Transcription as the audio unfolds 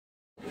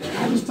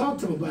just talked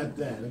to him about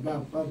that.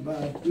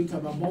 About we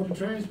talk about motor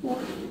transport.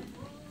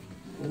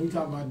 When we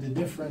talk about the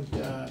different,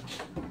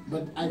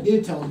 but I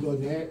did tell him go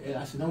there.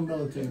 I said no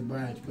military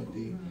branch, but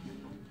you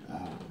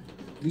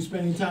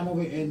spend any time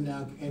over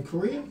in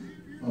Korea?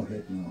 Oh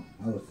heck no!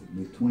 I was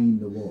between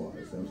the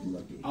wars. I was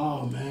lucky.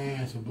 Oh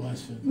man, it's a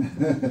blessing.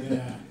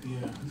 Yeah.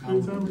 I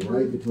was,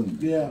 right between.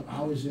 Yeah,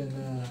 I was in.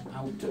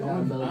 I was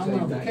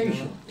on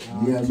vacation.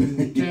 Yeah,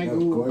 of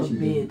course you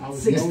did. I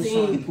was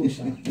 16.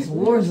 It's a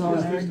war zone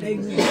every day.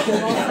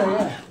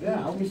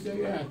 Yeah, I was there.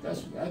 Yeah,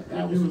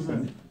 that was.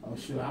 Oh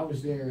shit, I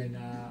was there in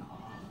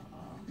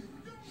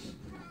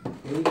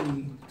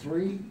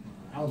 '83.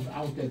 I was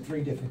there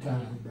 3 different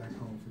times. Back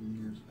home for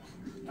years.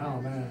 Oh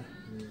man.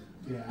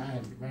 Yeah, I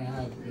had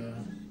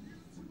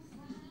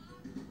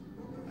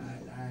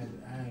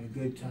a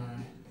good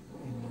time.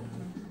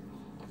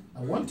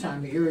 And, one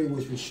time the area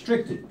was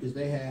restricted because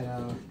they had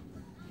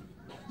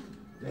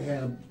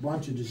a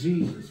bunch of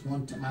diseases.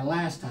 My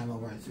last time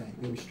over, I think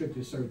they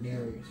restricted certain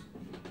areas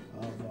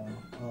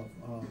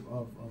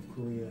of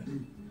Korea.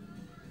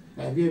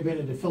 Have you ever been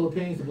to the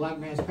Philippines, the Black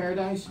Man's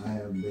Paradise? I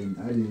have been.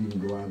 I didn't even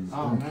go out of the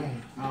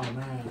country. Oh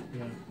man,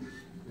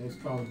 yeah. It's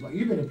called.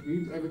 You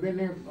ever been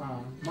there,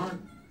 Mark?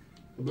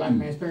 The Black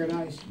Man's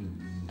Paradise?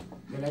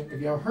 Mm-hmm.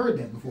 Have y'all heard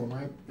that before,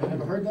 right? Y'all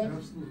never heard that?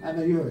 Absolutely. I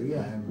know you heard it,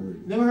 yeah. I haven't heard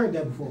it. Never heard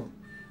that before.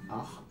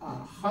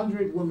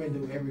 100 women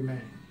to every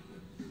man.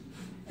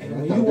 And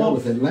I thought that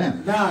was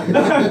Atlanta. Nah.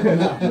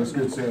 Let's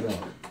get set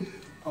up.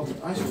 Okay,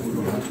 I So should we're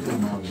gonna have to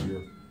come out of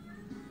here.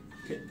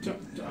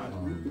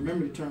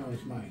 remember to turn on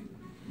this mic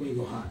when you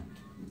go hot.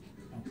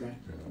 Okay?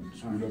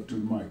 Scoot up to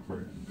the mic,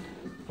 Fred.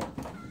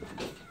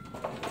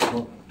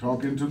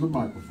 Talk into the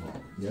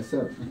microphone. Yes,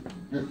 sir.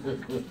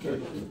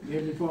 Because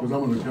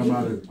I'm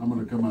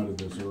gonna come out of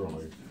this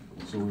early,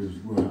 so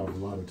we'll have a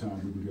lot of time.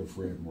 We can give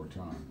Fred more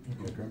time.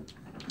 Okay.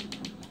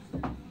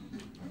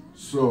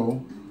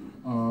 So,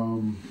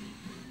 you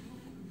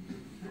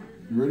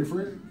ready,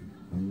 Fred?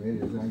 I'm ready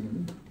as I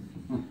can be.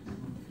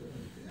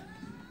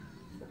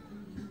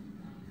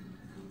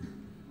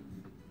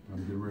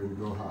 I'm getting ready to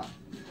go hot.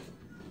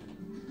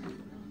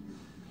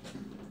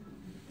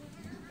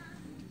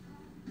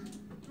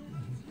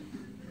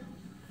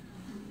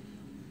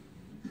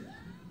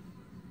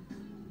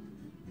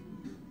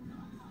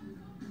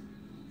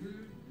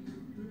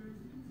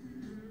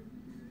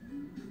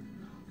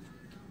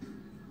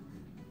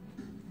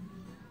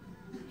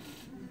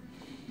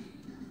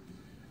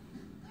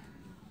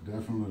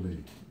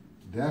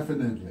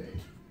 Definitely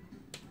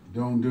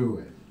don't do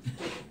it.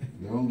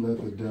 Don't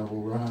let the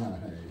devil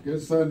ride.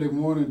 Good Sunday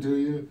morning to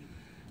you.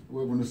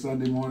 Welcome to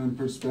Sunday Morning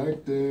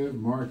Perspective.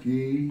 Mark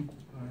E.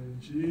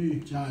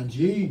 John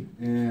G.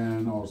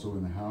 And also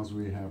in the house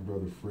we have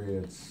Brother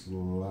Fred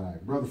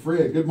Slack. Brother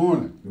Fred, good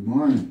morning. Good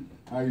morning.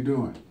 How you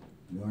doing?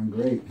 Doing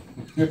great.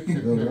 A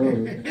little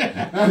early.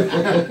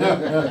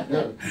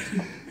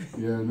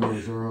 Yeah, I know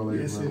it's early,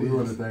 Yes, but it we is.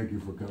 want to thank you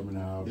for coming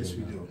out. Yes,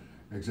 and, we do.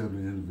 Accepting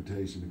an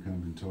invitation to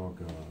come and talk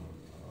to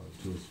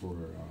us for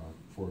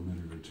a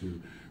minute or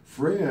two.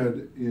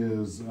 Fred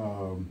is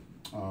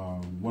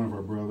one of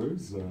our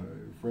brothers.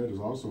 Fred is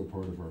also a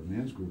part of our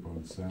men's group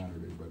on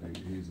Saturday, but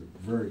he's a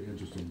very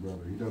interesting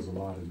brother. He does a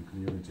lot in the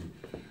community.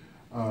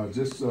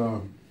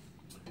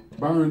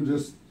 Byron,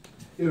 just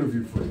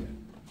interview Fred.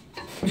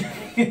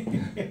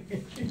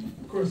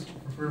 Of course,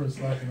 Reverend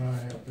Slack and I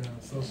have been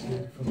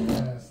associated for the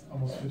past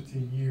almost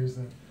 15 years,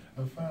 and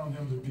I've found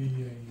him to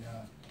be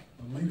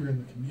a leader in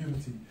the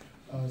community.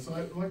 So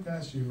I'd like to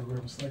ask you,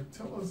 Reverend Slack,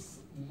 tell us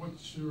what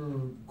your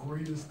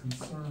greatest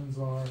concerns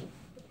are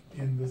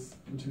in this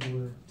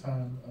particular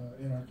time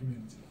in our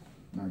community.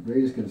 My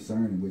greatest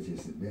concern, which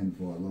has been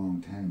for a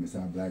long time, is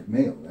our black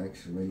male,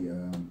 actually.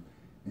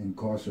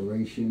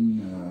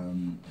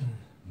 Incarceration,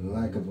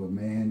 lack of a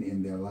man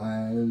in their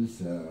lives,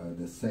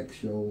 the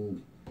sexual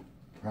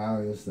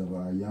prowess of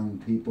our young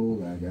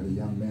people. I got a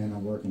young man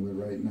I'm working with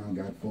right now,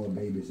 got 4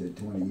 babies at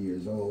 20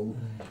 years old.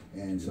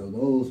 And so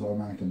those are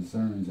my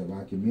concerns of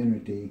our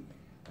community,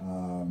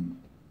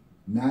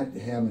 not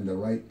having the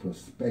right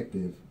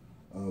perspective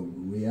of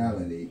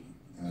reality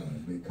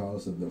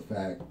because of the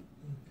fact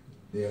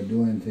they are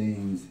doing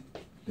things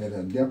that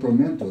are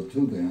detrimental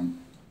to them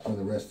for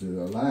the rest of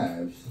their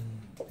lives.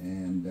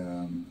 And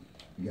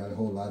you got a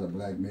whole lot of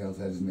black males,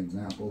 as an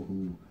example,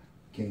 who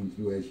came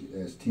through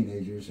as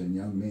teenagers and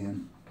young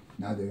men.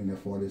 Now they're in their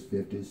 40s,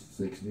 50s,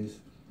 60s,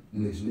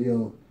 and they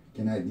still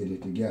cannot get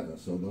it together.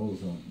 So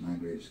those are my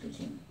greatest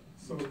concerns.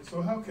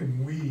 So how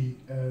can we,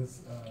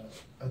 as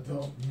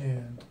adult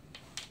men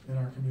in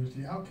our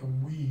community, how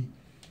can we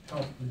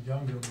help the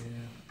younger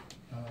men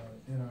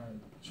in our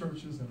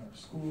churches, in our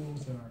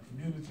schools, in our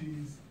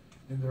communities,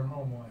 in their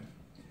home life?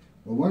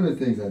 Well, one of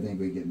the things I think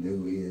we can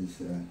do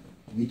is,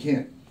 we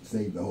can't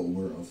save the whole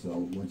world, so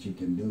what you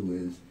can do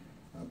is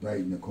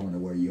brighten the corner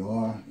where you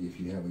are. If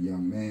you have a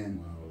young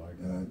man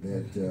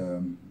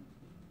that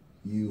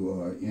you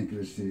are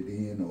interested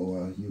in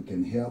or you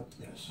can help,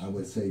 Yes. I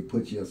would say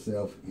put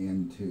yourself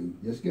into,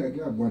 just get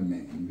one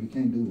man. You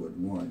can't do it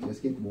one.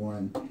 Just get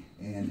one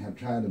and have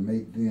tried to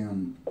make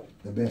them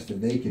the best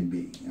that they can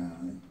be.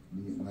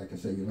 Like I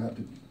say, you don't have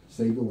to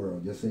save the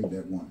world. Just save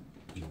that one.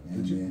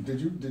 And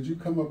Did you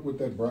come up with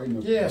that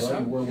Brighton? Yes,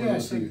 Brighton where we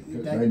yes, see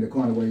that- right in the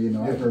corner where, you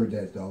know, I heard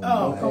that all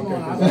Oh, my come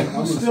life. on.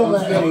 I'm still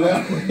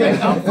that.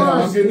 that. I'm first.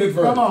 I'm getting it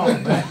first. Come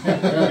on,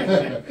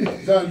 man.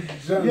 John,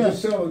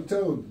 Yes. just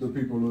tell the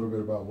people a little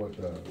bit about what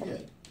Fred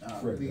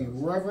The does.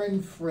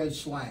 Reverend Fred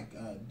Slack,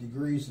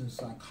 degrees in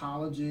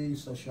psychology,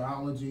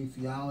 sociology,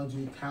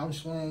 theology,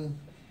 counseling,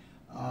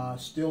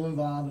 still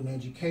involved in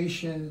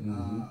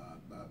education,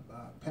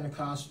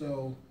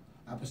 Pentecostal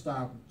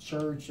Apostolic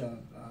Church,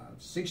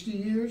 60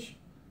 years.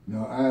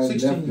 No, I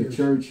 16 left the years.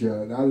 church.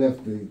 I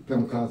left the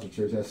Pentecostal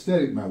church. I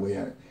studied my way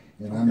out,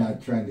 and I'm Okay.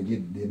 not trying to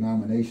get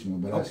denominational,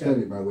 but I Okay.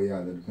 studied my way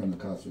out of the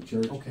Pentecostal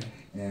church. Okay.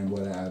 And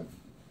where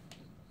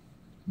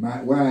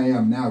I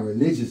am now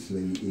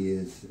religiously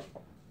is,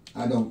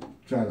 I don't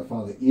try to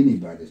follow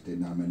anybody's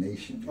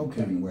denomination,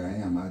 Okay. including where I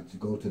am. I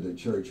go to the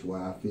church where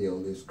I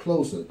feel is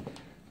closer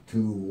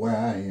to where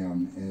I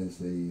am as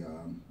a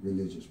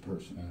religious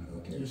person.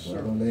 Okay, Yes, so sir.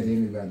 I don't let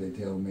anybody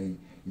tell me,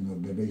 you know,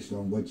 based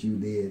on what you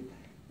did,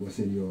 what's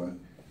in your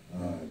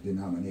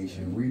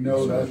denomination. And we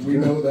know So-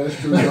 that's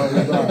true all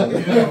the time.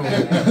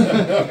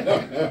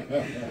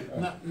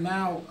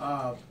 Now,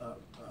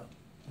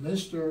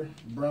 Mr.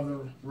 Brother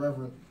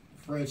Reverend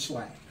Fred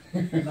Slack.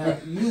 Now,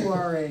 you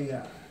are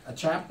a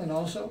chaplain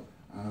also?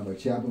 I'm a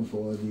chaplain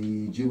for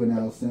the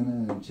Juvenile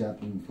Center and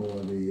chaplain for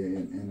the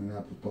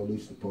Indianapolis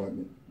Police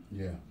Department.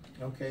 Yeah.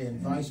 Okay, and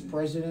vice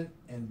president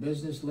and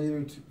business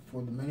leader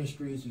for the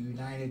ministries of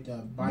United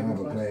Bible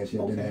Bible class. I've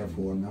been Okay. there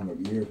for a number of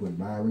years with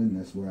Byron.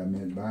 That's where I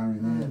met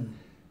Byron at. Mm.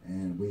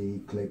 And we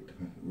clicked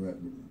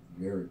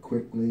very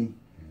quickly.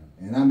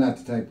 And I'm not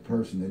the type of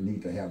person that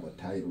need to have a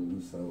title,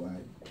 so I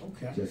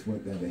Okay. just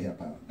went there to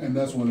help out. And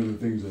that's one of the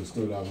things that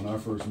stood out when I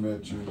first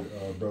met you,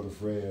 Brother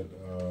Fred.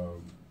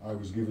 I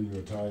was giving you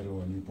a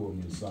title, and you pulled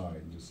me aside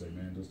and just say,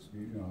 "Man,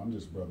 I'm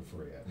just Brother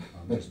Fred.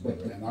 I'm just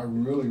Brother." And I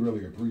really,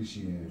 really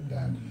appreciate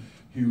that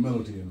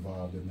humility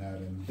involved in that.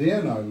 And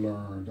then I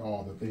learned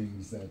all the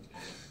things that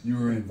you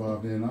were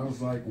involved in. I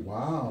was like,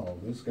 "Wow,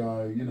 this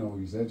guy,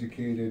 he's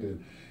educated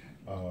and."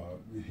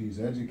 He's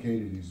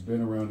educated, he's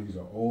been around, he's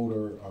an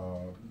older,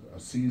 a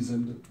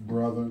seasoned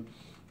brother,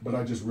 but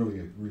I just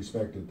really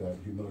respected that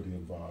humility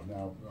involved.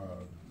 Now,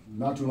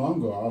 not too long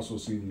ago, I also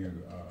saw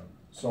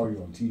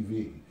you on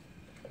TV.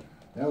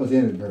 That was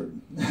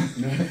inadvertent.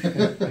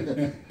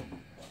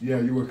 Yeah,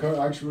 you were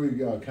actually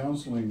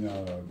counseling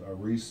a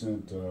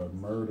recent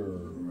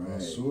murder, Right.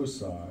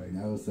 suicide.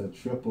 That was a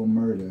triple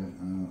murder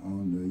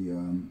on the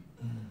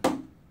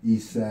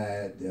east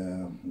side,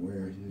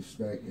 where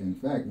in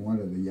fact, one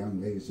of the young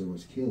ladies that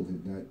was killed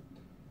had not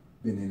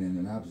been in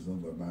Indianapolis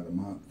over about a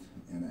month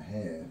and a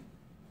half,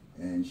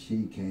 and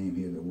she came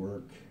here to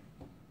work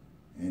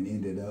and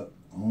ended up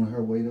on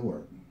her way to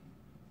work.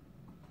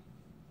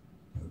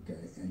 Okay,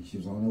 and she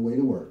was on her way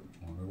to work.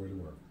 On her way to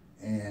work.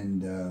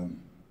 And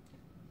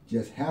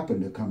just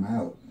happened to come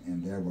out,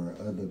 and there were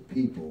other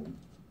people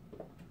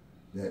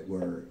that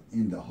were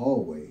in the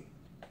hallway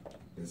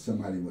that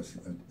somebody was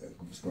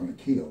going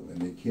to kill,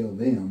 and they killed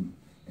them.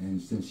 And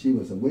since she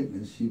was a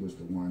witness, she was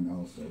the one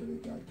also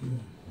that got killed.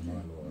 My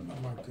Lord.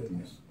 Oh, my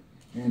goodness.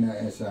 And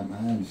as my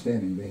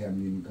understanding, they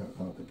haven't even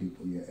caught the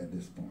people yet at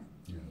this point.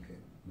 Yeah. Okay.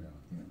 Yeah.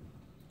 Yeah.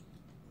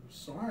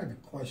 So I have a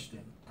question.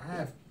 I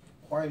have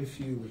quite a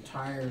few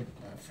retired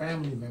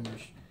family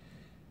members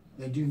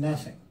that do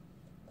nothing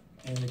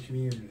in the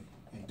community,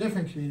 in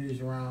different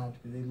communities around,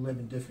 because they live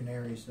in different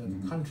areas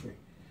of the country.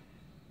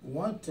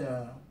 What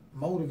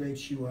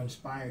motivates you or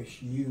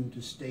inspires you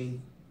to stay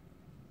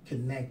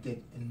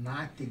connected and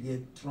not to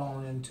get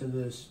thrown into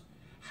this?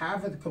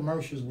 Half of the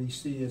commercials we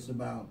see is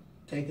about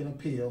taking a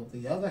pill.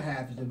 The other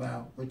half is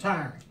about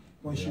retiring.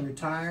 Once you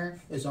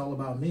retire, it's all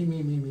about me,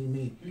 me, me, me,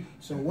 me.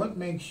 So what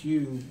makes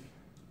you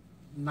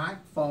not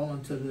fall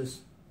into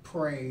this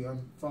prey or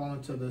fall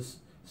into this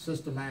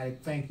systematic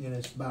thinking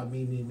it's about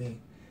me, me, me?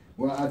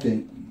 Well, I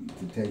think,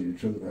 to tell you the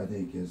truth, I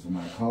think it's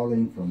my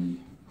calling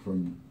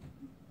from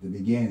the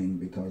beginning,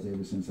 because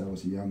ever since I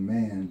was a young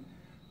man,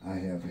 I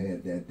have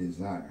had that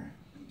desire.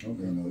 Okay.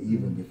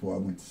 Even before I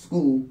went to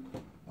school,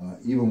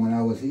 even when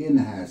I was in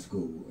high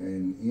school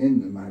and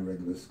in my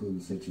regular school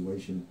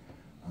situation,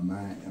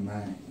 my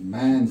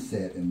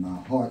mindset and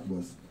my heart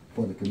was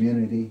for the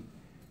community.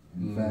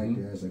 In fact,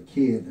 as a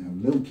kid,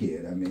 a little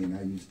kid,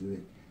 I used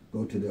to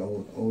go to the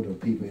older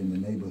people in the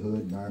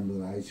neighborhood, buy them a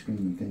little ice cream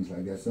and things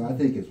like that. So I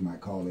think it's my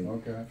calling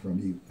from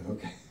youth.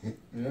 Okay.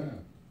 Yeah.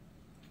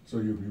 So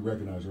you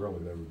recognize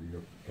early that would be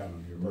kind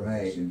of your purpose.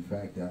 Right. In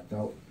fact, I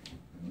thought,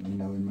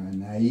 in my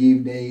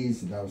naive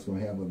days, that I was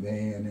going to have a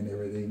van and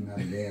everything, not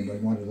a van, but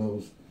one of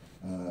those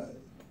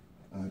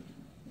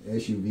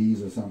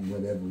SUVs or something,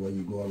 whatever, where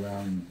you go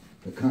around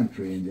the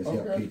country and just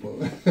help people.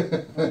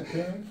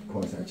 Okay. Of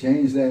course, I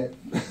changed that.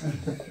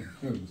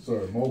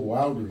 Sort of mobile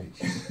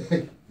outreach.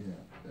 Yeah.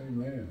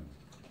 Amen.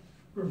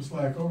 Reverend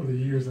Slack, over the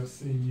years, I've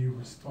seen you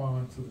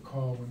respond to the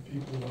call when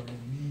people are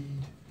in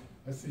need.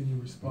 I've seen you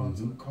respond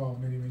to the call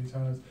many, many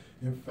times.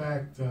 In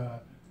fact,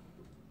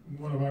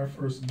 one of our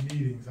first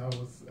meetings, I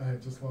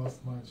had just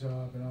lost my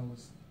job and I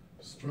was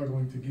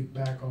struggling to get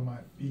back on my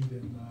feet,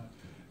 and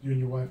you and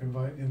your wife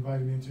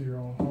invited me into your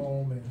own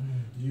home, and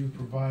you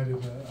provided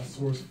a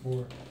source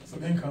for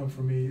some income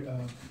for me.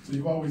 So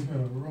you've always been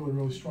a really,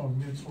 really strong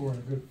mentor and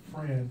a good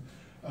friend.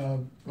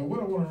 But what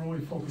I want to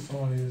really focus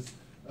on is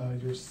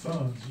your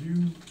sons.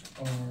 You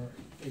are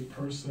a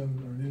person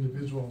or an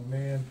individual, a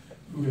man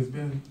who has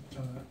been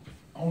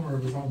owner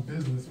of his own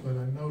business, but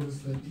I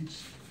noticed that each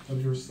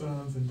of your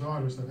sons and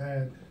daughters have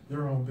had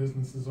their own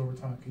businesses over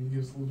time. Can you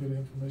give us a little bit of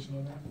information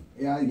on that?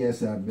 Yeah, I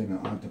guess I've been an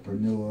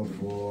entrepreneur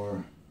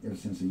ever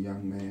since a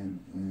young man,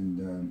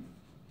 and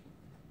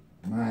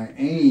my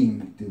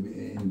aim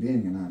in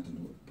being an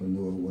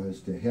entrepreneur was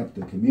to help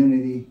the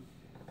community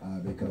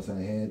because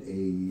I had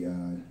a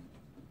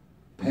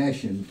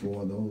passion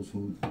for those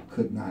who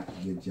could not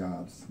get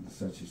jobs,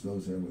 such as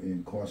those that were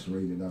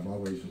incarcerated. I've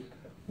always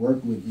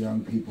worked with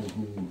young people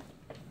who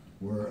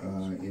were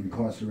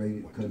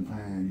incarcerated, couldn't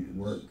find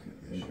work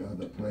at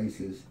other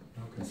places.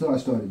 Okay. So I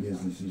started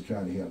businesses to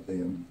try to help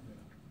them.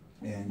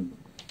 And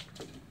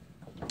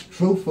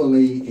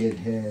truthfully, it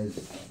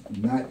has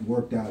not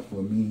worked out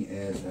for me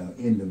as an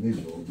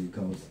individual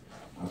because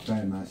I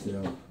find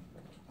myself,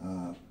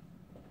 I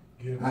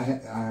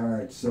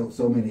hired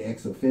so many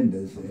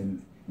ex-offenders,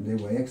 and they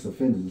were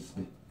ex-offenders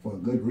for a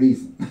good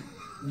reason.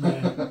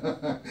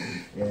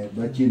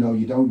 But you know,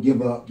 you don't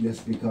give up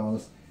just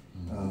because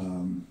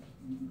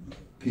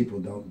people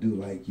don't do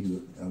like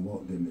you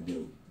want them to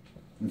do.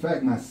 In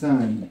fact, my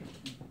son,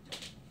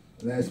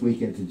 last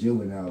week at the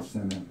juvenile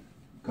center,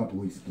 a couple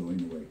weeks ago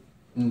anyway,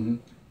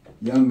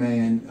 young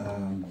man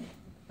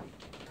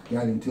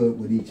got into it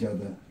with each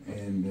other,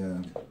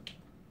 and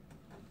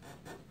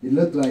it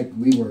looked like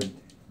we were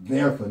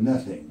there for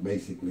nothing,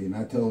 basically. And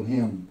I told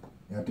him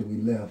after we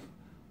left,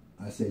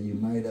 I said, you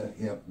might have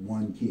helped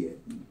one kid,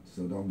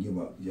 so don't give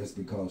up just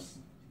because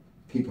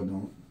people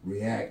don't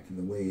react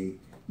the way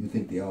you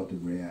think they ought to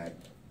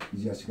react.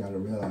 You just got to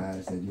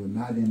realize that you're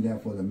not in there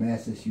for the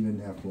masses, you're in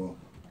there for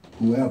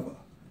whoever.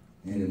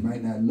 And it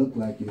might not look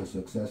like you're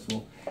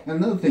successful. And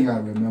another thing I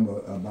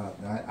remember about,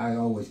 I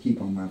always keep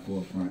on my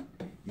forefront,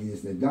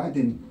 is that God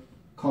didn't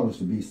call us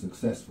to be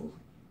successful.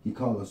 He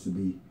called us to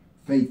be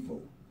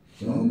faithful.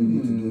 So all we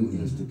need to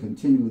do is to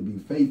continually be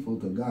faithful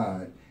to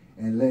God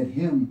and let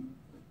Him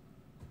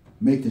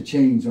make the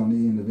change on the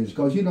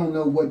individual. Because you don't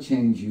know what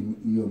change you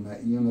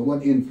know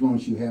what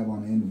influence you have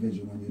on the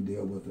individual when you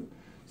deal with them.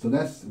 So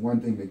that's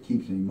one thing that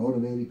keeps me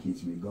motivated,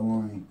 keeps me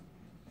going,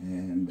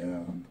 and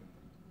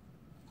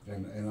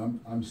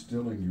I'm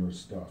stealing your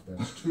stuff.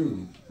 That's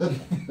true.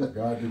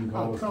 God didn't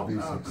call us to be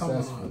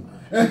successful.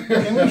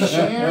 Can we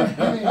share?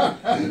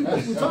 I mean,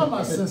 we're talking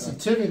about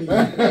sensitivity. Can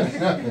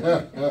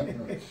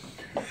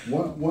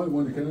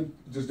I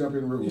just jump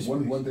in real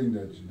quick? One thing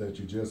that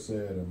you just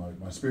said, and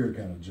my spirit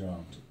kind of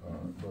jumped,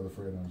 Brother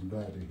Fred. I'm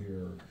glad to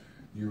hear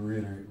you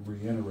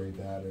reiterate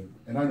that.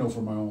 And I know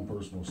from my own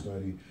personal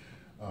study,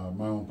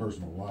 my own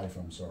personal life,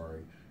 I'm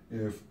sorry,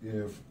 if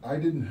I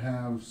didn't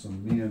have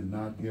some men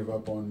not give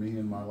up on me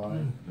in my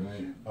life,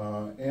 right?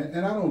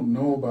 And I don't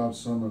know about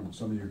some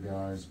of your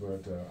guys,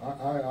 but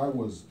I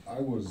was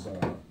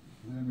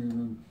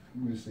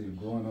let me see.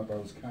 Growing up, I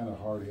was kind of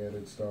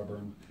hard-headed,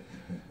 stubborn,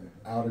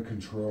 out of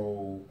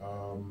control.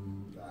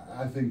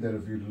 I think that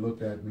if you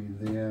looked at me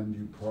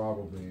then, a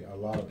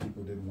lot of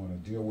people didn't want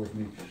to deal with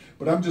me.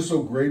 But I'm just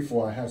so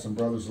grateful I have some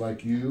brothers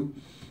like you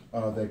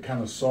that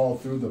kind of saw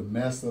through the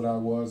mess that I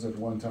was at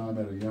one time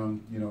at a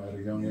young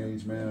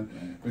age,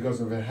 man.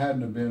 Because if it hadn't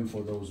have been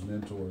for those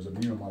mentors, I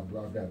mean,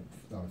 I've got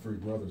 3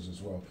 brothers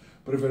as well.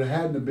 But if it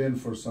hadn't have been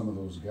for some of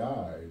those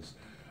guys,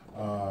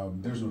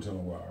 there's no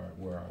telling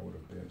where I would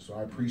have been. So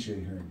I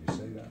appreciate hearing you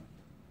say that.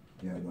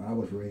 Yeah, well, I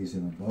was raised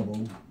in a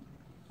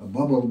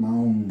bubble of my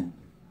own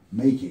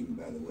making,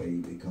 by the way,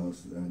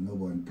 because no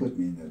one put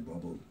me in that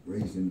bubble.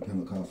 Raised in the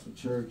Pentecostal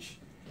church,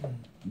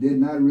 did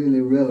not really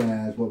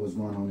realize what was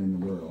going on in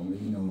the world,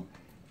 you know.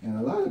 And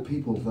a lot of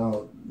people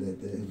thought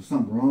that there was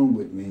something wrong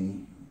with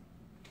me.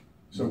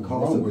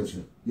 Because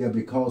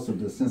of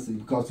the sense of,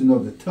 because you know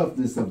the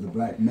toughness of the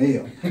black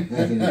male,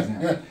 as an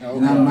example. Okay.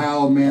 And I'm a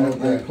mild man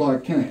like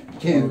Clark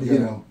Kent, you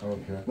know.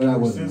 Okay. But I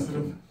wasn't.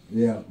 Sensitive.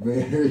 Yeah,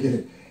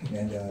 very.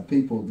 And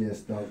people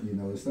just thought, you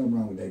know, there's something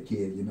wrong with that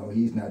kid. You know,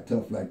 he's not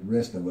tough like the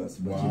rest of us.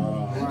 But, you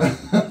know,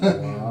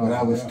 but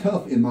I was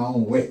tough in my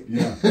own way.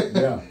 Yeah,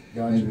 yeah,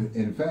 gotcha. And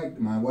in fact,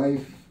 my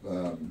wife,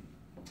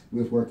 we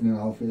was working in an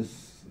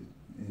office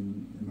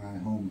in my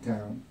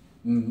hometown.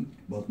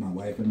 Both my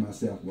wife and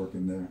myself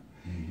working there.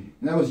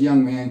 And I was a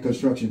young man,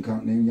 construction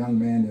company, young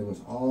man that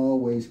was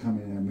always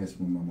coming in and messing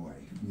with my wife.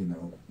 You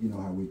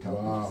know how we talk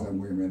to some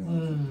women.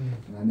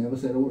 And I never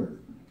said a word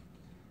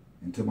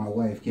until my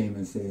wife came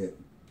and said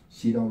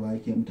she don't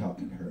like him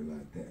talking to her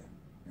like that.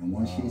 And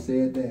once she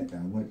said that,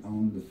 I went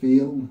on the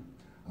field.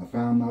 I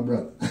found my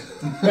brother.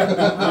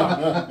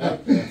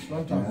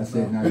 And I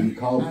said, now you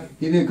call me,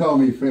 he didn't call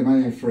me Fred, my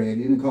name's Fred,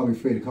 he didn't call me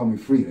Fred, he called me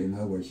Frida. In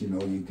other words, you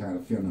know, you kind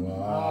of feel him.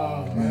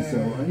 Wow. And so,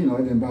 you know,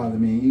 it didn't bother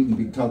me. You can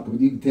be talking,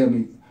 you can tell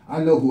me, I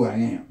know who I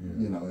am,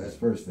 you know, that's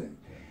first thing.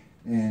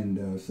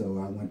 And so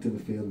I went to the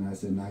field and I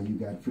said, now you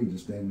got Frida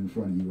standing in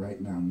front of you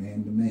right now,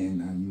 man to man.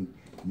 Now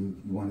you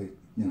want to,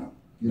 you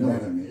know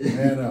what I mean?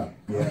 Man up.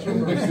 Yeah.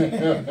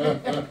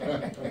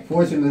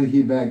 Fortunately,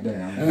 he backed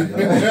down.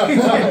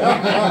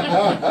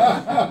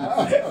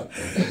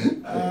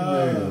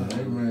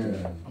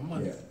 Amen. I'm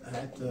gonna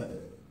have to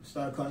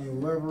start calling you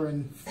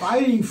Reverend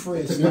Fighting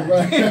Fred.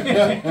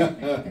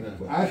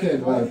 I've had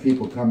a lot of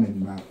people come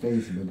in my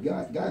face, but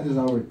God has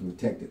always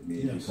protected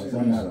me because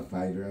I'm not a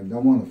fighter. I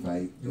don't want to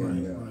fight.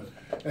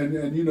 Right.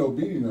 And you know,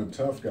 being a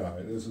tough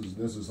guy, this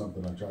is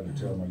something I try to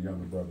tell my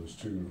younger brothers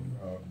too.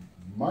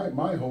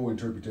 My whole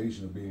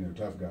interpretation of being a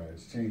tough guy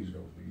has changed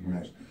over the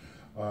years.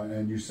 Right.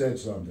 And you said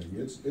something.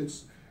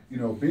 It's you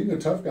know, being a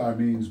tough guy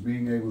means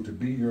being able to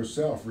be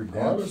yourself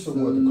regardless of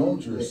what the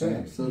culture is saying.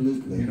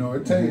 Absolutely. You know,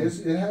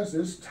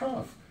 it's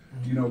tough.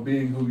 You know,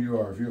 being who you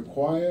are. If you're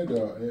quiet,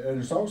 and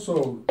it's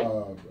also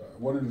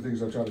one of the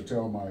things I try to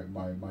tell my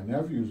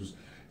nephews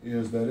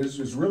is that it's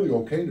really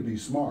okay to be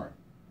smart.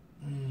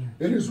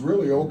 It is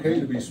really okay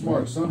to be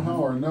smart.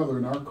 Somehow or another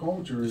in our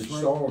culture,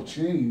 it's all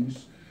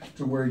changed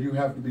to where you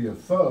have to be a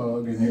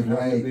thug and you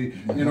have to be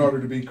in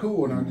order to be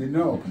cool. And you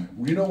know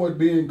what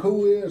being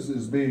cool is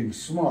being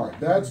smart.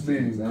 That's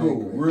being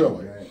cool,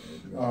 really.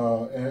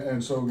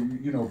 And so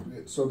you know,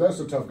 so that's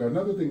a tough guy.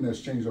 Another thing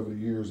that's changed over the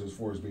years as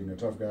far as being a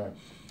tough guy,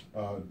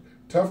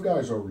 tough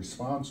guys are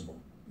responsible.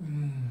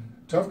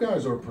 Tough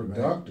guys are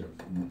productive.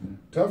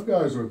 Tough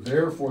guys are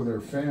there for their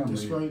family.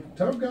 That's right.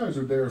 Tough guys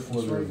are there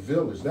for their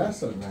village.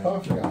 That's a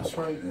tough guy. That's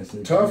right.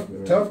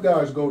 Tough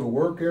guys go to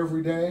work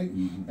every day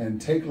and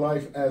take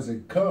life as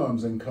it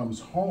comes and comes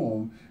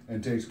home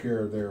and takes care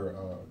of their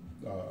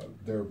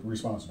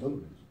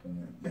responsibilities.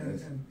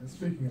 And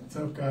speaking of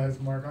tough guys,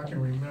 Mark, I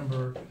can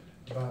remember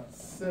about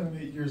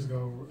 7-8 years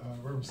ago,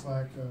 Reverend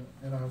Slack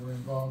and I were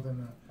involved in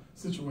a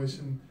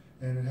situation,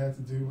 and it had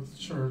to do with the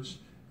church.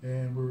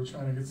 And we were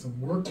trying to get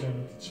some work done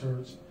at the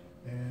church,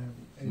 and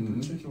a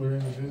particular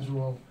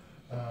individual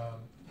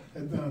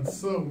had done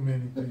so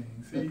many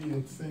things. He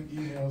had sent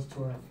emails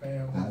to our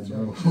family. I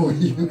know where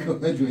you going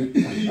with.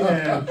 He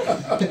had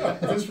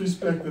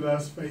disrespected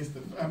us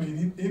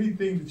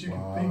anything that you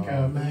can think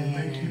of that would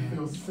make you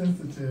feel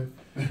sensitive.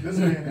 This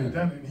man had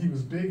done it, and he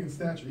was big in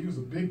stature. He was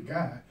a big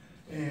guy.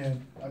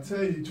 And I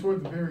tell you,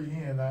 toward the very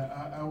end,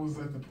 I was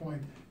at the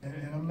point,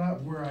 and I'm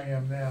not where I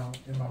am now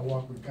in my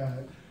walk with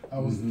God. I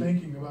was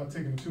thinking about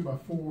taking a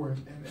 2x4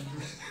 and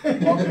just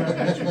walking out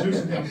and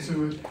introducing him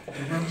to it.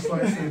 And Reverend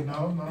Slack said,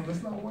 no,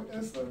 that's not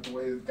the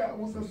way God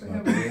wants us to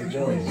handle the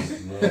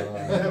situation.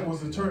 That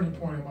was a turning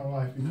point in my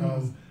life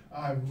because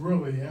I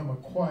really am a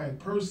quiet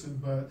person,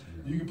 but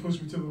you can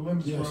push me to the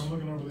limits where I'm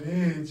looking over the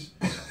edge,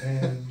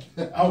 and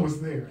I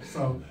was there.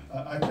 So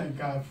I thank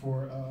God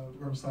for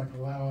Reverend Slack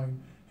allowing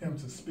him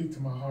to speak to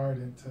my heart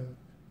and to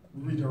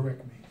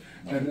redirect me.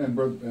 And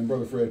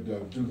Brother Fred,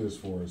 do this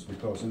for us,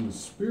 because in the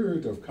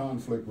spirit of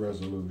conflict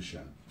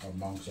resolution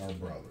amongst our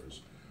brothers,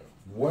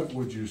 what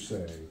would you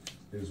say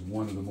is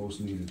one of the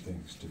most needed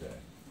things today?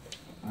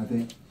 I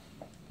think,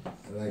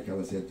 like I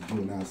was at the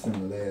juvenile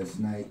center last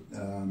night,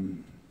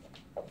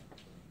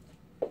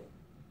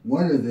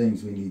 one of the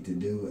things we need to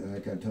do,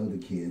 like I told the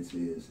kids,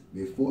 is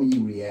before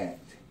you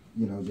react,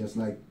 you know, just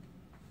like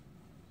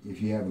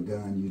if you have a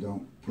gun, you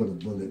don't put a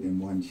bullet in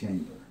one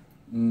chamber.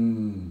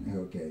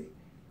 Okay.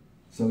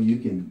 So you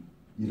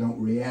don't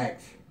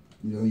react.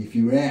 You know, if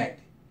you react,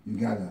 you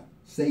got a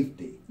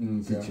safety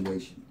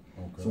situation.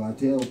 Okay. So I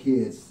tell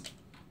kids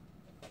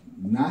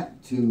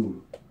not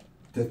to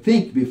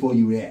think before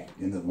you react,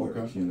 in other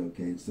words. You know,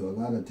 okay. So a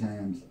lot of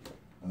times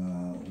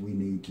we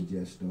need to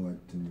just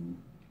start to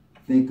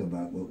think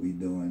about what we're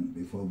doing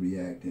before we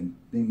react, and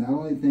not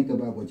only think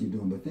about what you're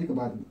doing, but think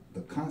about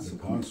the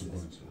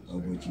consequences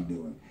of what you're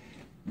doing.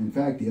 In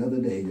fact, the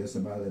other day, just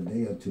about a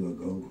day or two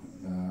ago,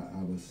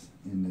 I was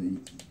in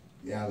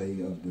the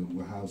alley of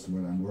the house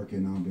where I'm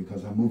working on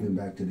because I'm moving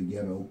back to the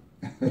ghetto.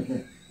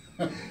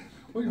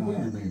 What do you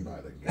mean by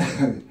the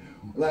ghetto?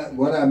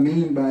 What I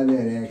mean by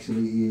that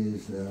actually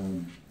is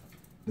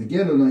the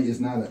ghetto is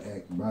not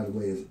by the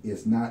way,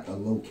 it's not a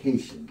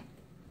location.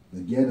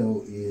 The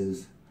ghetto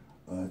is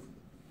a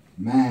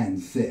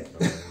mindset.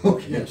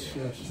 Okay. Yes.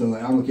 So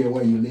I don't care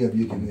where you live,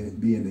 you can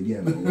be in the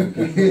ghetto.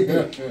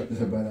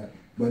 Okay?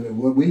 But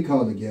what we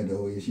call the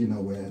ghetto is, you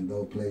know, where in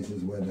those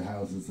places where the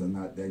houses are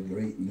not that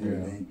great and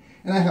everything.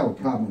 And I have a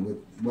problem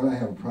with, what I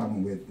have a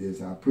problem with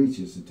is our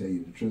preachers, to tell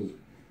you the truth,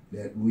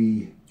 that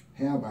we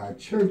have our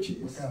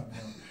churches.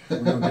 We're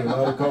going to get a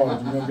lot of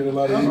calls. We're going to get a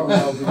lot of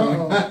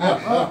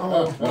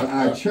emails. But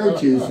our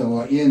churches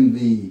are in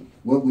the,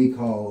 what we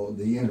call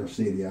the inner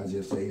city, I'll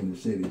just say inner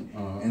city.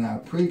 And our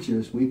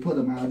preachers, we put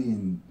them out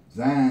in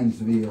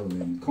Zionsville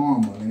and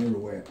Carmel and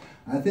everywhere.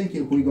 I think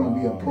if we're going to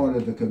be a part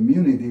of the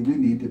community, we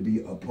need to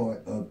be a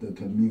part of the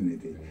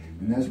community.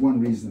 And that's one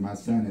reason my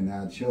son and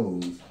I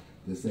chose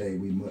to say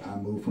I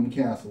moved from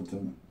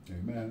Castleton,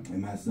 Amen.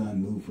 and my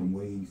son moved from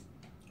ways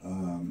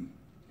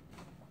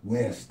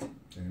west,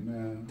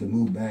 Amen. to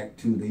move back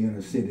to the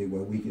inner city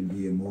where we can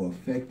be more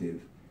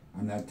effective.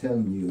 I'm not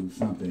telling you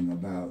something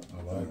about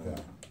I like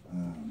that.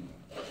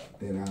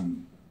 that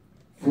I'm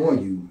for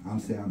you. I'm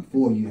saying I'm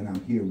for you and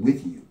I'm here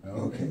with you.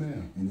 Okay.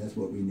 Amen. And that's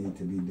what we need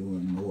to be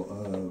doing more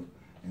of.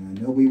 And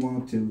I know we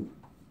want to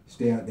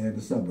stay out there in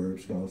the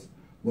suburbs, because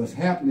what's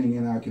happening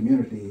in our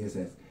community is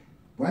that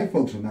white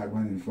folks are not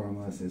running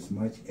from us as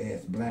much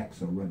as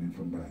blacks are running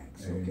from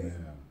blacks. Okay,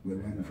 Amen. we're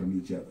running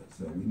from each other,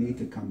 so we need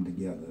to come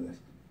together.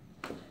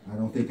 I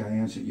don't think I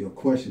answered your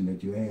question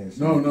that you asked.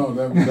 No,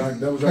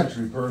 that was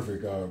actually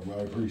perfect.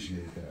 I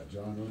appreciate that,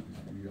 John.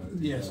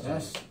 Yes,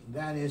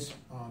 that is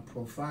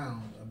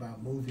profound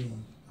about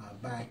moving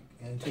back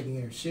and taking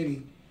inner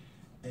city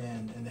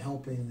and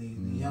helping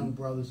the young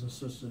brothers and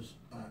sisters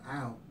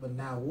out. But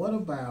now, what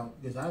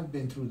about, because I've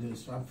been through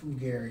this. I'm from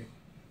Gary,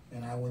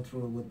 and I went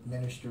through it with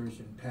ministers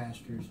and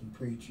pastors and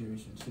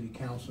preachers and city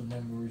council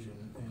members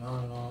and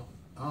on and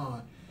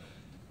on.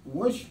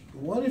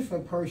 What if a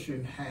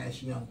person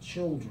has young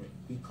children?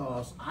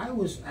 Because I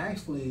was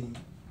actually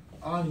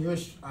on your,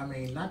 I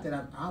mean, not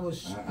that I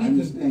was speaking. I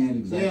understand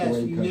exactly yes,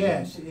 where you're coming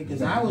yes, from.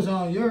 because I was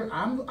on your,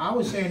 I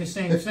was saying the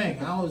same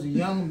thing. I was a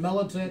young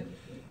militant,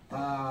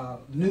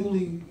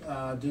 newly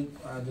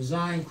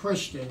designed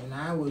Christian, and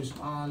I was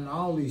on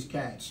all these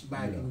cats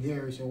back in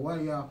Gary. So why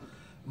are y'all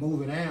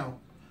moving out?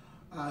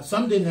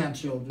 Some didn't have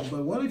children,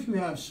 but what if you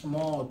have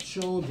small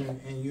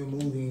children and you're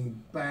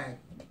moving back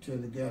to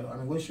the ghetto? I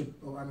mean, what's your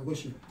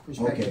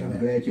perspective? Okay, on I'm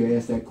that? glad you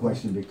asked that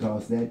question,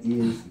 because that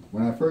is,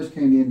 when I first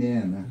came to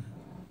Indiana,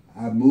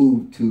 I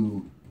moved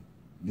to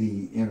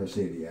the inner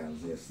city, I'll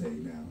just say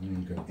now.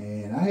 Okay.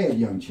 And I had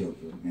young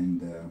children,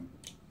 and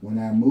when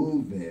I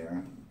moved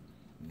there,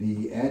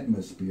 the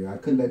atmosphere, I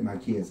couldn't let my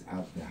kids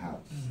out the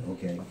house,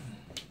 okay?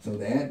 So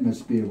the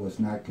atmosphere was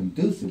not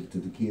conducive to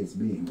the kids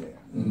being there,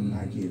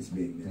 my kids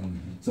being there.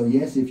 So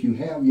yes, if you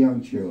have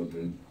young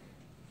children,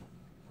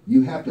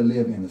 you have to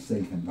live in a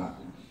safe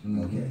environment,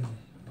 okay?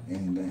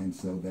 And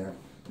so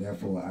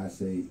therefore I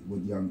say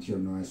with young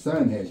children, my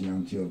son has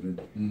young children,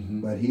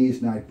 but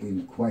he's not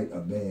in quite a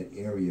bad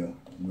area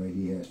where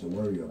he has to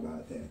worry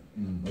about that.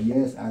 But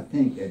yes, I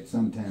think that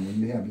sometimes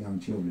when you have young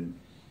children,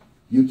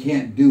 you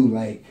can't do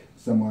like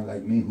someone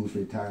like me who's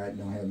retired,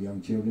 don't have young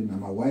children. Now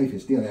my wife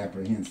is still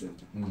apprehensive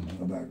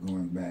about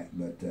going back,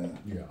 but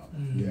you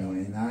know,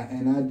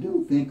 and I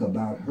do think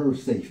about her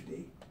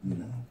safety.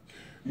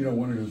 You know,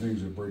 one of the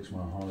things that breaks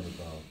my heart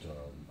about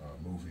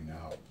moving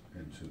out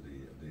into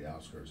the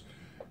outskirts,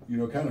 you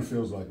know, it kind of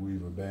feels like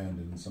we've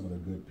abandoned some of the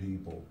good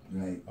people,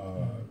 Right.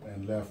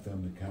 And left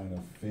them to kind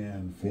of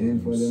fend for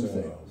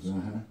themselves.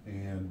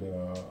 And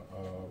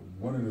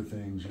one of the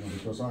things, you know,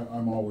 because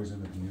I'm always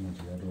in the community,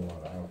 I do a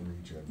lot of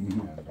outreach, and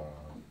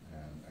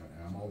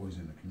I'm always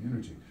in the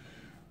community.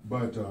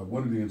 But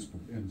one of the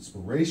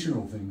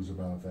inspirational things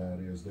about that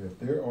is that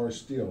there are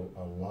still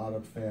a lot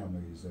of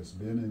families that's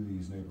been in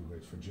these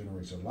neighborhoods for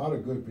generations, a lot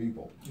of good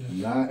people.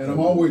 Yeah. And I'm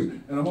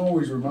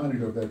always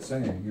reminded of that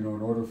saying, you know,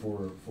 in order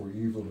for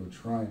evil to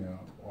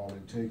triumph, all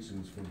it takes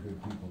is for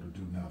good people to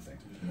do nothing.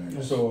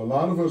 Right. So a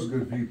lot of us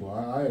good people,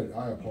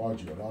 I applaud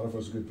you, a lot of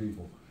us good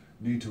people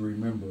need to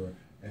remember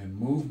and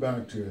move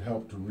back to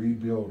help to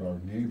rebuild our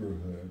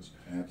neighborhoods.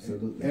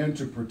 Absolutely. And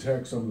to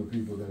protect some of the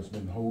people that's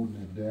been holding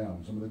it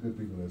down, some of the good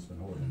people that's been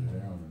holding it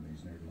down in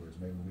these neighborhoods.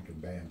 Maybe we can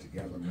band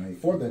together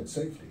for that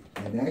safety.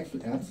 And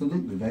actually,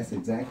 absolutely, that's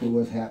exactly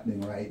what's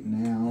happening right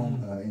now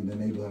in the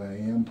neighborhood I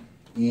am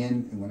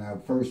in. And when I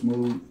first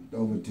moved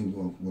over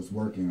to, was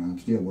working, I'm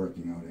still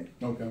working on it.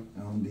 Okay.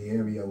 On the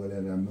area where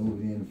that I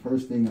moved in, the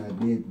first thing I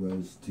did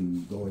was to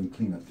go and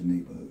clean up the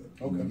neighborhood.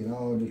 Okay. You know, get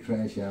all the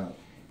trash out.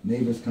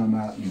 Neighbors come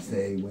out and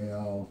say,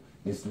 well,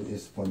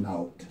 it's for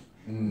naught,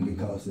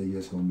 because they're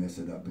just going to mess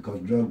it up. Because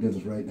drug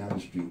dealers right down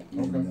the street,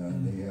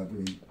 and they have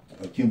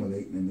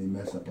accumulating and they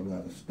mess up a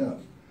lot of stuff.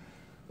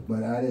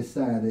 But I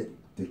decided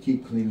to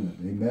keep cleaning up.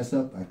 They mess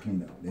up, I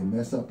clean up. They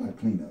mess up, I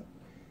clean up.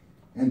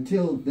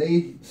 Until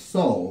they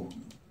saw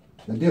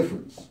the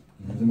difference.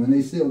 And when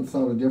they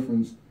saw the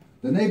difference,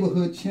 the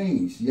neighborhood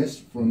changed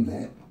just from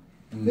that.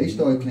 They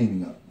started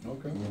cleaning up.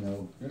 Okay. You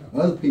know,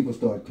 Yeah. other people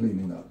started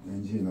cleaning up.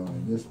 And, you know,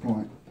 at this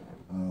point,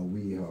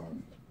 we are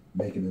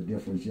making a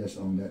difference just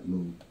on that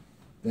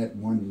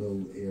one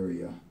little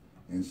area.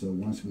 And so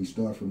once we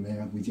start from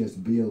there, we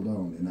just build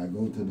on. And I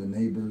go to the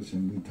neighbors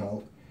and we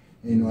talk.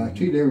 And, you know, I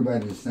treat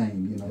everybody the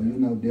same. You know, you're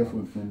no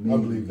different from me. I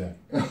believe that.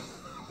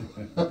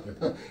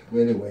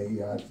 Well,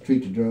 anyway, I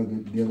treat the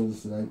drug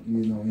dealers like,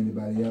 you know,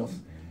 anybody else.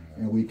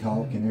 And we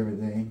talk and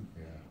everything.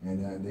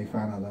 And they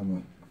find out I'm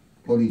a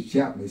police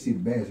chaplain. They see the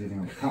badge, they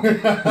think I'm a cop.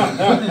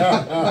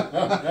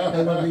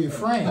 They're gonna be your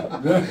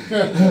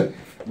friend.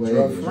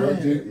 Well,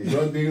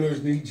 drug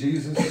dealers need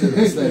Jesus too.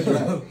 That's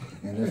right.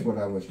 And that's what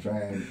I was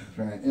trying.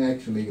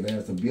 Actually,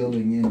 there's a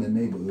building in the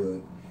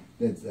neighborhood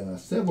that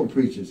several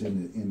preachers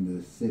in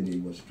the city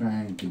was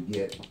trying to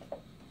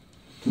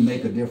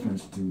make a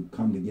difference, to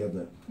come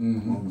together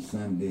on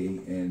Sunday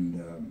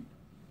and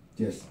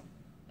just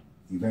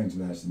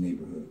evangelize the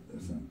neighborhood or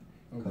something.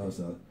 Okay.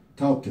 Because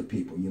talk to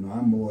people. You know,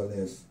 I'm more or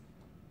less,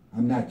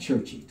 I'm not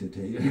churchy to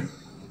tell you.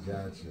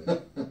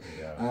 Gotcha.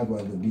 Yeah. I'd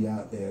rather be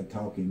out there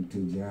talking to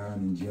John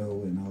and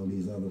Joe and all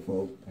these other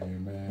folk.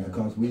 Amen.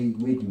 Because we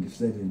can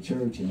sit in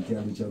church and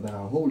tell each other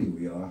how holy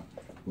we are,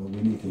 but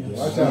we need to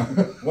Yes. just Watch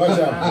out. Watch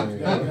out.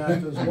 Get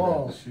out those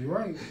walls. You're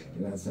right.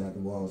 get outside the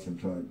walls and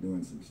try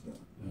doing some stuff.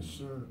 Yes,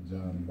 sir.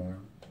 John and Byron.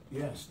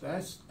 Yes,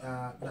 that's,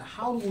 now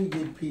how do we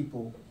get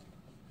people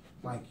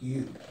like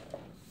you?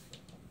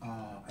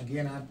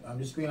 Again, I'm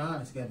just being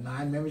honest, got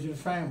 9 members of the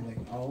family,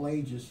 all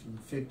ages from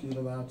 50 to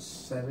about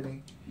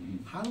 70.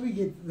 How do we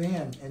get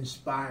them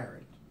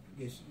inspired?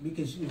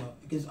 Because you know,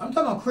 because I'm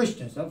talking about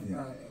Christians.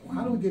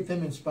 How do we get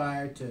them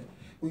inspired to,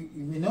 we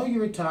know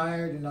you're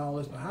retired and all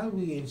this, but how do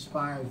we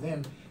inspire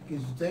them?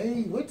 Because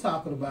we're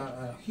talking about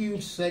a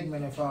huge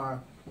segment of our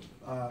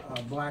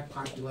black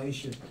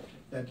population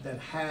that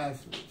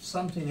have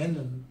something in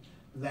them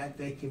that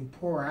they can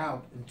pour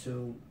out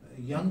into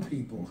young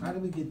people. How do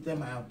we get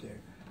them out there?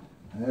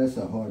 That's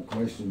a hard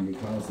question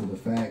because of the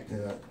fact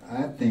that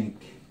I think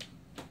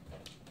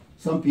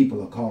some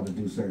people are called to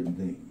do certain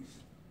things.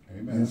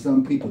 Amen. And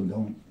some people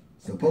don't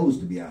supposed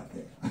to be out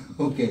there.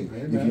 Okay, if you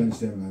Amen.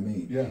 understand what I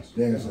mean. Yes.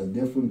 There's Yeah. a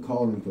different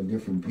calling for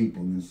different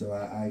people. And so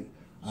I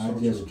So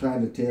just true. try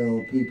to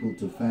tell people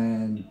to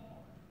find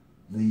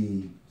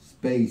the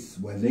space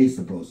where they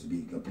supposed to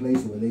be, a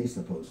place where they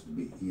supposed to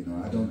be. You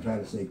know, I don't try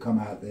to say, come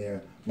out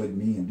there with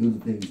me and do the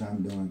things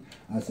I'm doing.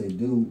 I say,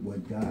 do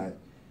what God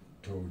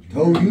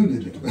told you to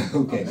do.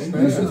 Okay.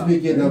 Amen. This is me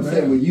getting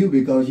upset Amen. with you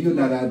because you're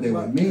not out there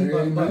with me.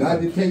 Amen.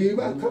 God didn't tell you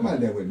about, come out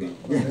there with me.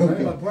 But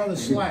Okay. Brother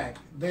Slack,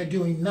 they're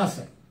doing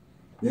nothing.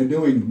 They're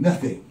doing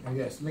nothing.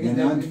 Yes. And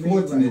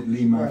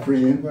unfortunately, my Right,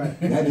 friend, right.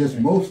 that is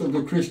most of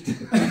the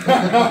Christians.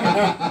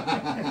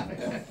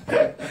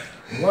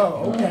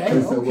 Well,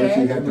 okay, So what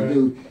you have to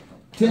do,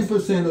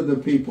 10% of the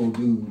people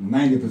do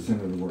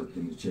 90% of the work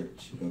in the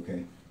church,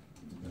 okay?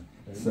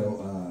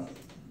 So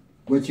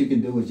what you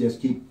can do is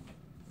just keep,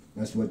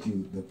 that's what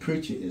the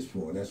preacher is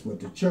for. That's what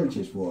the church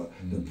is for.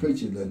 The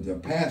preacher, the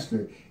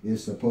pastor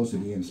is supposed to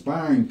be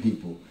inspiring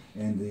people.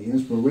 And the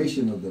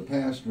inspiration of the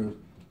pastor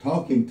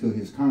talking to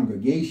his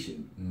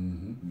congregation,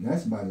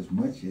 that's about as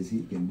much as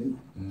he can do.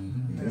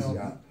 His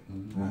job.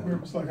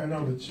 It's like I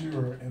know that you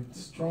are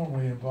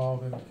strongly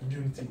involved in the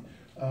community.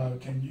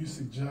 Can you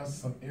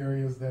suggest some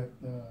areas that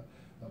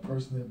a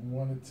person that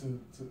wanted to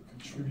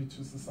contribute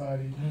to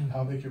society,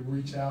 how they could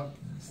reach out,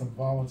 some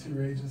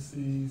volunteer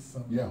agencies,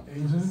 some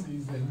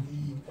agencies that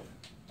need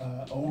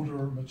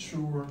older,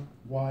 mature,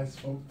 wise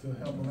folk to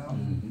help them out?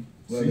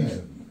 Well,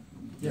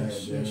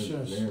 Yes,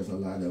 there's a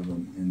lot of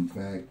them. In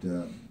fact,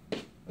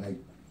 like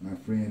my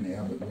friend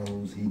Albert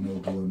Rose, he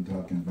knows who I'm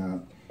talking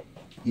about.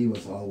 He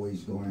was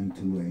always going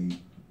to a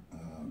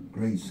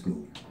grade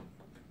school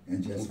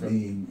and just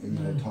being,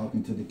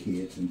 talking to the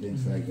kids and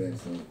things like that.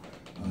 So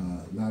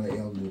a lot of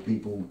elderly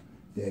people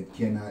that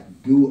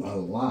cannot do a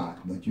lot,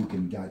 but you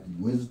got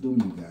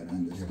wisdom, you got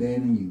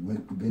understanding,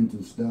 you've been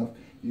through stuff.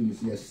 You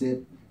can just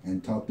sit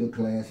and talk to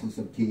classes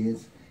of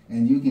kids.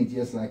 And you can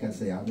just, like I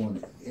say, I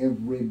want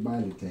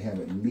everybody to have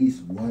at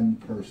least one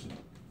person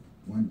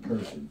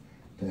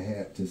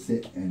to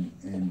sit and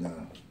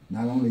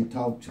not only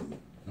talk to,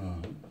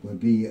 but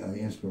be an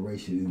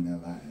inspiration in their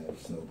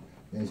lives. So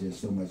there's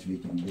just so much we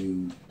can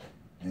do.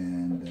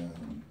 And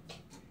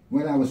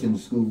when I was in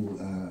school,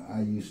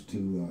 I used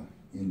to,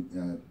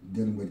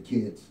 dealing with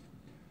kids,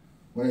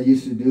 what I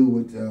used to do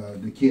with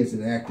the kids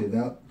that acted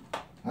up,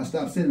 I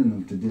stopped sending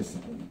them to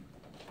discipline.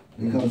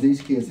 Because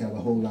these kids have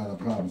a whole lot of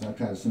problems. I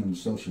try to send them to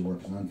social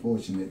workers.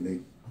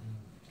 Unfortunately,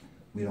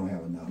 we don't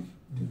have enough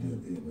to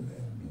deal with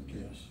that.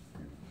 Yes.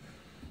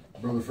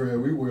 Brother Fred,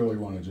 we really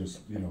want to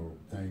just,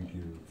 thank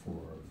you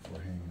for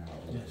hanging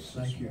out with us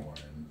thank this you.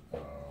 morning.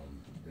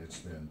 It's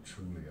been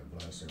truly a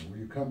blessing. Will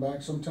you come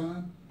back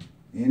sometime?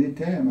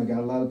 Anytime. I got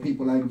a lot of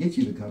people I can get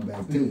you to come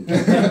back too.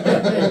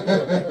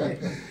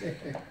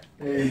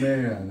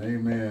 Amen,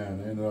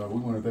 amen. And we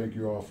want to thank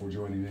you all for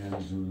joining in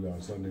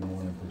to Sunday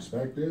Morning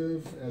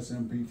Perspective,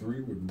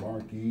 SMP3 with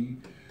Mark E.,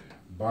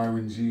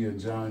 Byron G., and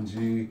John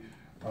G.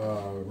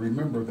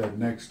 Remember that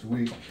next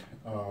week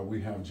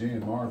we have Jay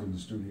and Marv in the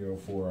studio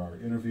for our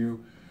interview.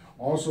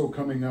 Also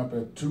coming up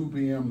at 2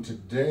 p.m.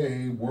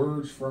 today,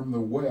 Words from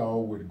the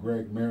Well with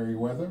Greg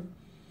Merriweather.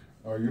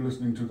 You're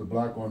listening to the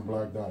Black on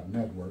Black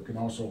Network, and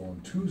also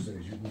on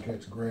Tuesdays you can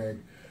catch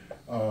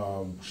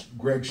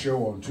Greg's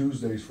show on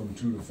Tuesdays from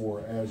 2 to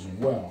 4 as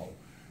well.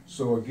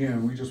 So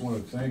again, we just want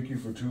to thank you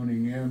for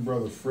tuning in.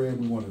 Brother Fred,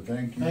 we want to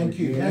thank you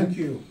Thank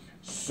you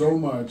so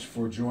much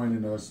for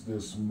joining us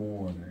this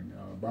morning.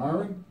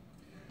 Byron,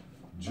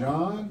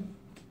 John,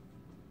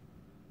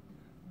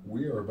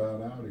 we are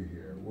about out of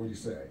here. What do you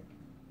say?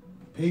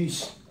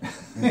 Peace.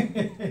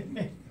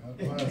 God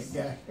bless.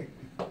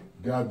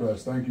 God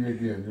bless. Thank you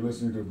again. You're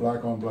listening to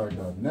Black on Black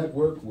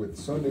Network with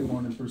Sunday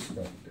Morning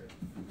Perspective.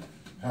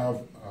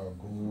 Have a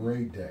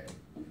great day.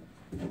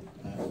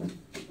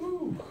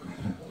 All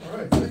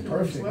right. Thank you.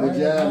 Perfect. Good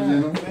job,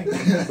 gentlemen. Thank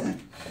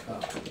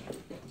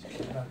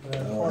you.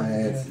 Oh, I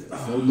had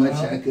so much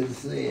I could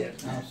say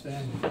it.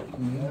 Outstanding.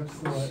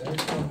 Excellent,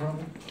 excellent,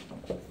 brother.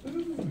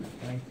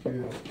 Thank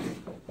you.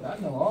 I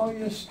know all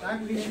your, I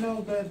didn't even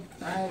know that,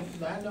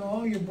 I know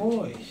all your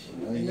boys.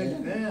 Oh, yeah?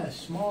 Yeah,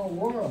 small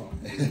world.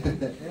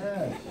 Yes.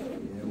 Yeah,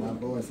 my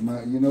boys,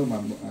 you know, my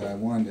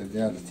one that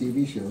does the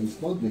TV show. He's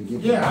supposed to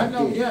give. Yeah, I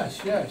know,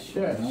 yes. I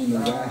don't know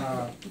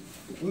why.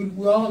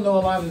 We all know a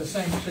lot of the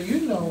same, so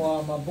you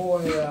know, my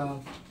boy,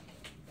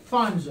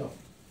 Fonzo.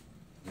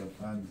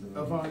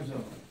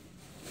 Alfonso.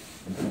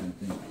 I'm trying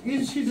to think.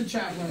 He's a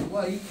chaplain,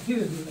 well,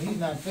 he's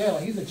not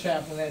failing, he's a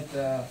chaplain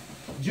at,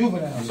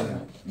 Juvenile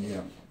Center.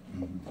 Yeah.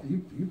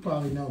 You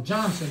probably know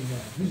Johnson there,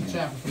 he's a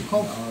chaplain from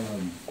Coke. All of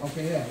them.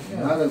 Okay, A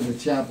yeah. lot of the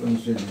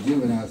chaplains at the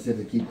juvenile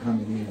center keep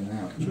coming in and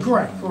out.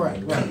 Correct, right,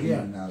 In yeah,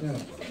 and out. yeah.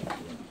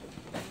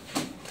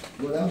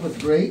 Well, that was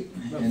great,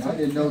 and I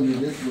didn't know that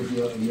this was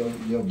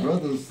your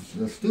brother's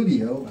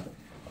studio.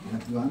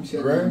 I'm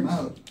shutting Greg's? my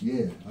mouth.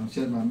 Yeah, I'm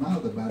shutting my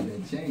mouth about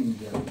that change.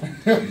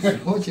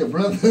 Support your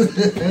brother.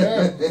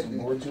 Yeah,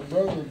 support your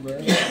brother,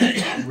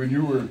 man. When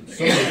you were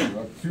saying,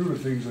 a few of the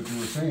things that you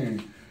were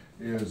saying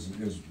is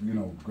you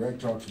know, Greg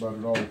talks about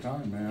it all the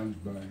time, man.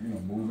 But you know,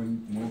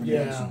 moving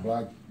Yeah. in,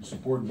 some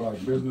supporting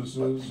black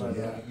businesses,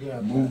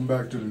 Yeah. moving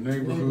back to the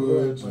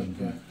neighborhoods, and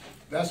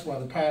That's why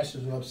the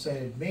pastors were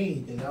upset at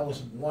me, and that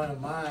was one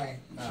of my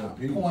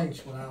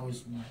points when I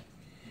was.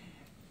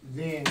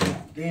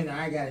 Then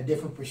I got a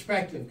different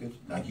perspective, because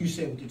like you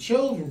said with the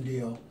children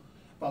deal,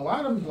 but a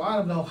lot of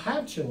them don't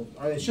have children,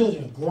 or their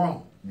children are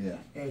grown. Yeah.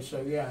 And so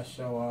I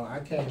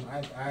had to,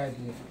 I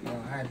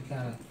had to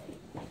kind of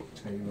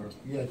tailor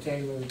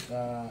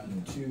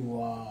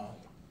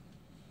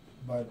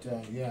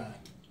yeah.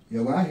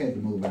 Yeah, well, I had to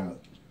move out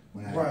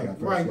when I got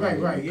first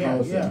Right, yeah,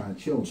 because yeah. of my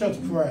children.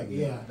 Children, correct,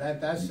 yeah,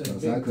 that's a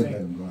Because big I couldn't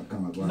let thing. them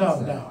come No,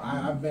 outside.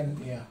 I've been,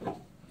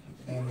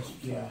 and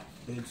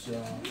it's,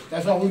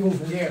 that's why we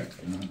moved from there.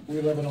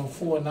 We're living on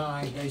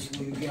 4-9,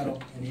 basically, the ghetto,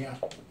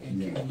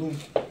 and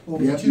moved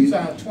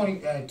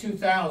in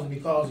 2000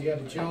 because you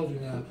had the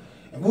children,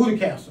 and moved to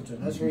Castleton,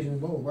 that's the reason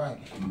we moved, right.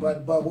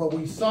 But what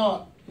we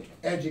thought,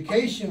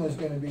 education was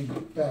gonna be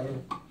better,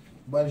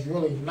 but it's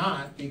really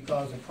not,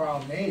 because the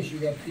problem is, you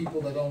got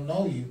people that don't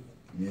know you,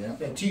 Yeah.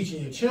 that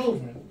teaching your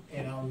children,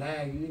 now, and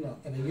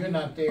then you're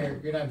not there,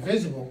 you're not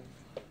visible,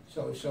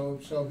 so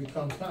it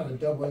becomes kind of a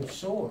double-edged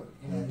sword.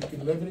 You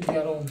can live in the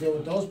ghetto and deal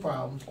with those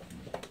problems,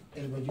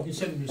 but you can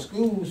send them to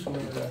schools where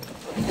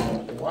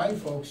the white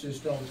folks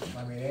just don't,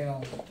 they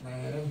don't,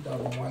 man, them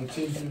talking white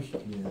teachers.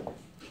 Yeah.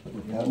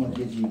 Yeah, I'm gonna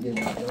get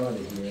my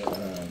daughter here.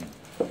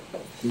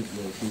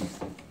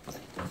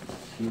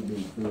 She'll be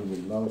through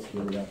with law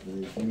school after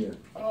this year.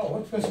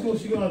 Oh, what school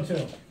she going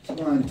to? She's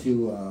going to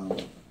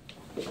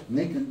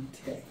Lincoln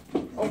Tech.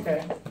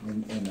 Okay.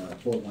 In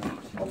Fort Wayne.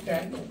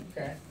 Okay.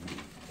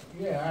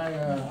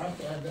 Yeah,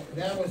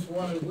 that was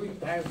one of when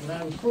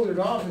I recruited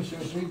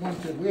officers,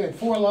 we had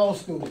 4 law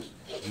schools.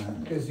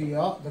 Because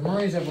the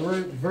Marines have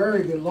a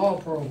very good law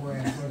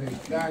program for the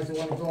guys that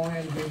want to go in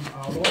and be,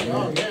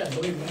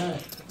 believe it or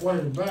not, one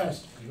of the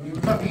best. You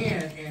come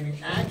in and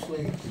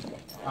actually,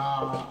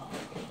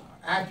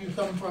 after you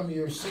come from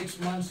your 6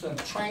 months of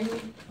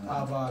training,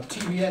 of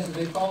TBS as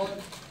they call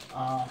it,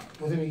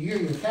 within a year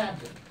you're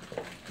captain.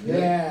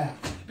 Yeah,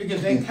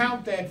 because they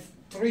count that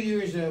 3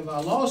 years of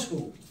law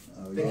school.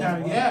 They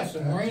kind of, so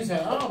the Marines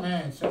said, oh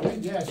man, so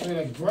we had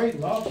a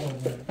great law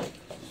program.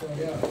 So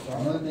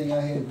One thing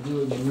I had to do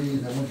with the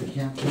Marines, I went to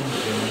Camp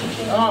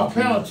Pendleton. Oh,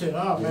 Pendleton,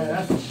 oh man,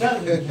 that's a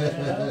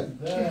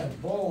man.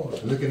 Boy.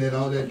 Looking at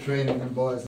all that training, them boys